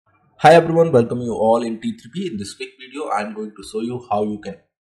Hi everyone, welcome you all in T3P. In this quick video, I'm going to show you how you can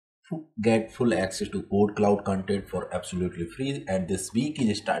get full access to Kodekloud content for absolutely free, and this week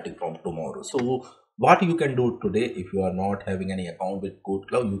is starting from tomorrow. So what you can do today, if you are not having any account with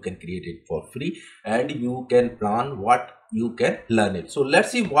Kodekloud, you can create it for free and you can plan what you can learn it. So let's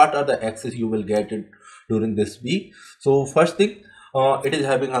see what are the access you will get it during this week. So first thing, it is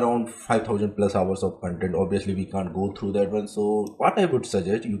having around 5000 plus hours of content. Obviously we can't go through that one, so what I would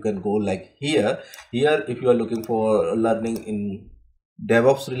suggest, you can go like here if you are looking for learning in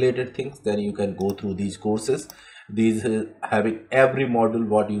DevOps related things, then you can go through these courses. These having every module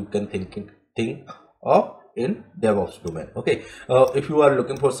what you can think of in DevOps domain. Okay, if you are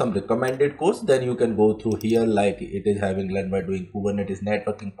looking for some recommended course, then you can go through here, like it is having learn by doing Kubernetes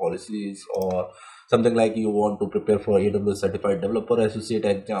networking policies, or something like you want to prepare for AWS certified developer associate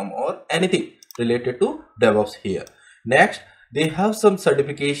exam, or anything related to DevOps here. Next, they have some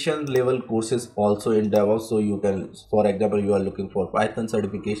certification level courses also in DevOps. So you can, for example, you are looking for Python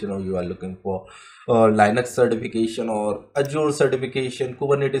certification, or you are looking for Linux certification, or Azure certification,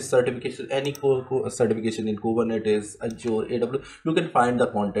 Kubernetes certification, any certification in Kubernetes, Azure, AWS, you can find the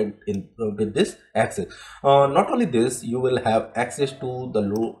content in with this access. Not only this, you will have access to the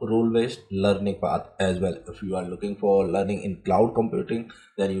role-based learning path as well. If you are looking for learning in cloud computing,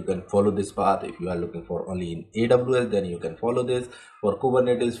 then you can follow this path. If you are looking for only in AWS, then you can follow this. For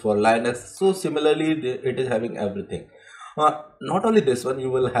Kubernetes, for Linux, so similarly it is having everything. Not only this one, you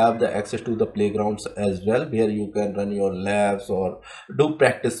will have the access to the playgrounds as well, where you can run your labs or do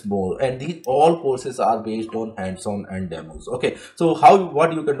practice more, and these all courses are based on hands-on and demos. Okay, so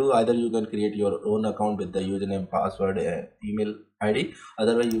what you can do, either you can create your own account with the username, password, and email ID.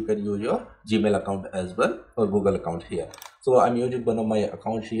 Otherwise you can use your Gmail account as well, or Google account here. So I'm using one of my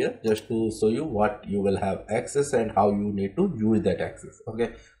accounts here just to show you what you will have access and how you need to use that access.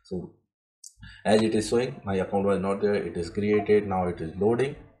 Okay, so as it is showing, my account was not there, it is created, now it is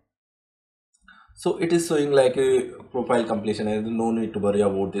loading. So it is showing like a profile completion, and no need to worry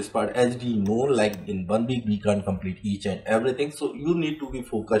about this part, as we know, like in 1 week we can't complete each and everything. So you need to be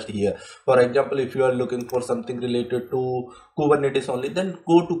focused here. For example, if you are looking for something related to Kubernetes only, then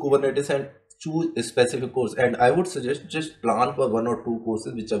go to Kubernetes and choose a specific course. And I would suggest just plan for 1 or 2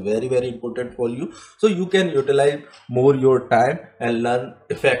 courses which are very important for you, so you can utilize more your time and learn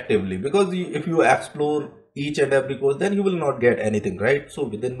effectively. Because if you explore each and every course, then you will not get anything, right? So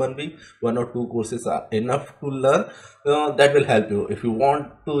within 1 week, 1 or 2 courses are enough to learn. That will help you. If you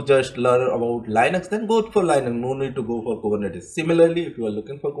want to just learn about Linux, then go for Linux, no need to go for Kubernetes. Similarly, if you are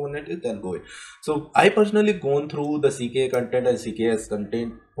looking for Kubernetes, then go it. So I personally gone through the CKA content and CKS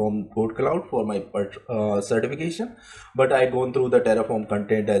content from Kodekloud for my certification, but I gone through the Terraform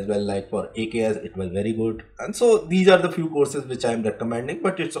content as well, like for AKS it was very good. And so these are the few courses which I am recommending,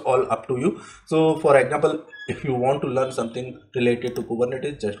 but it's all up to you. So for example, if you want to learn something related to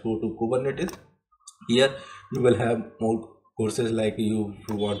Kubernetes, just go to Kubernetes. Here you will have more courses, like if you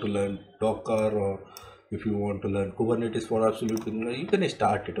want to learn Docker, or if you want to learn Kubernetes for absolute beginner, you can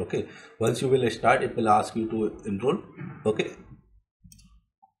start it. Okay, once you will start, it will ask you to enroll. Okay,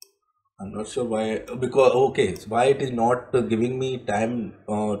 I'm not sure why, because okay, so why it is not giving me time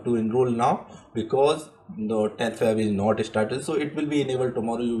to enroll now, because the 10th Feb is not started, so it will be enabled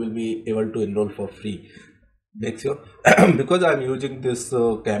tomorrow. You will be able to enroll for free. Make sure because I'm using this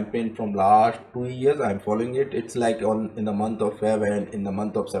campaign from last 2 years, I'm following it. It's like in the month of Feb and in the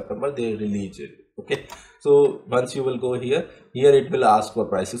month of September they release it. Okay, so once you will go here it will ask for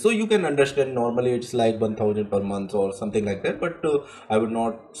prices, so you can understand normally it's like 1000 per month or something like that, but I would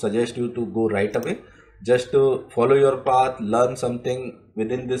not suggest you to go right away. Just follow your path, learn something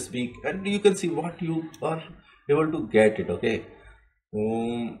within this week, and you can see what you are able to get it. Okay,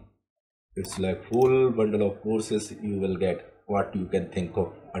 it's like full bundle of courses you will get what you can think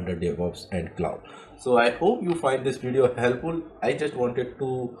of under DevOps and cloud. So I hope you find this video helpful. I just wanted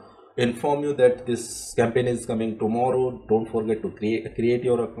to inform you that this campaign is coming tomorrow. Don't forget to create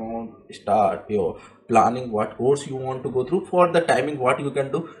your account, start your planning what course you want to go through. For the timing, what you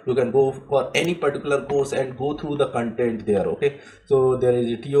can do, you can go for any particular course and go through the content there. Okay, so there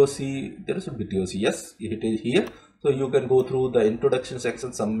is a TOC, there should be TOC, yes, it is here. So you can go through the introduction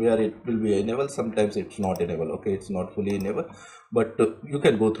section. Somewhere it will be enabled, sometimes it's not enabled. Okay, it's not fully enabled, but you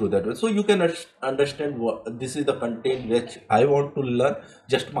can go through that way, so you can understand what this is the content which I want to learn.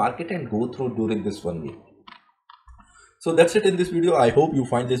 Just mark it and go through during this 1 week. So that's it in this video. I hope you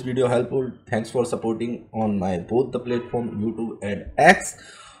find this video helpful. Thanks for supporting on my both the platform YouTube and X.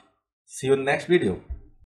 See you in the next video.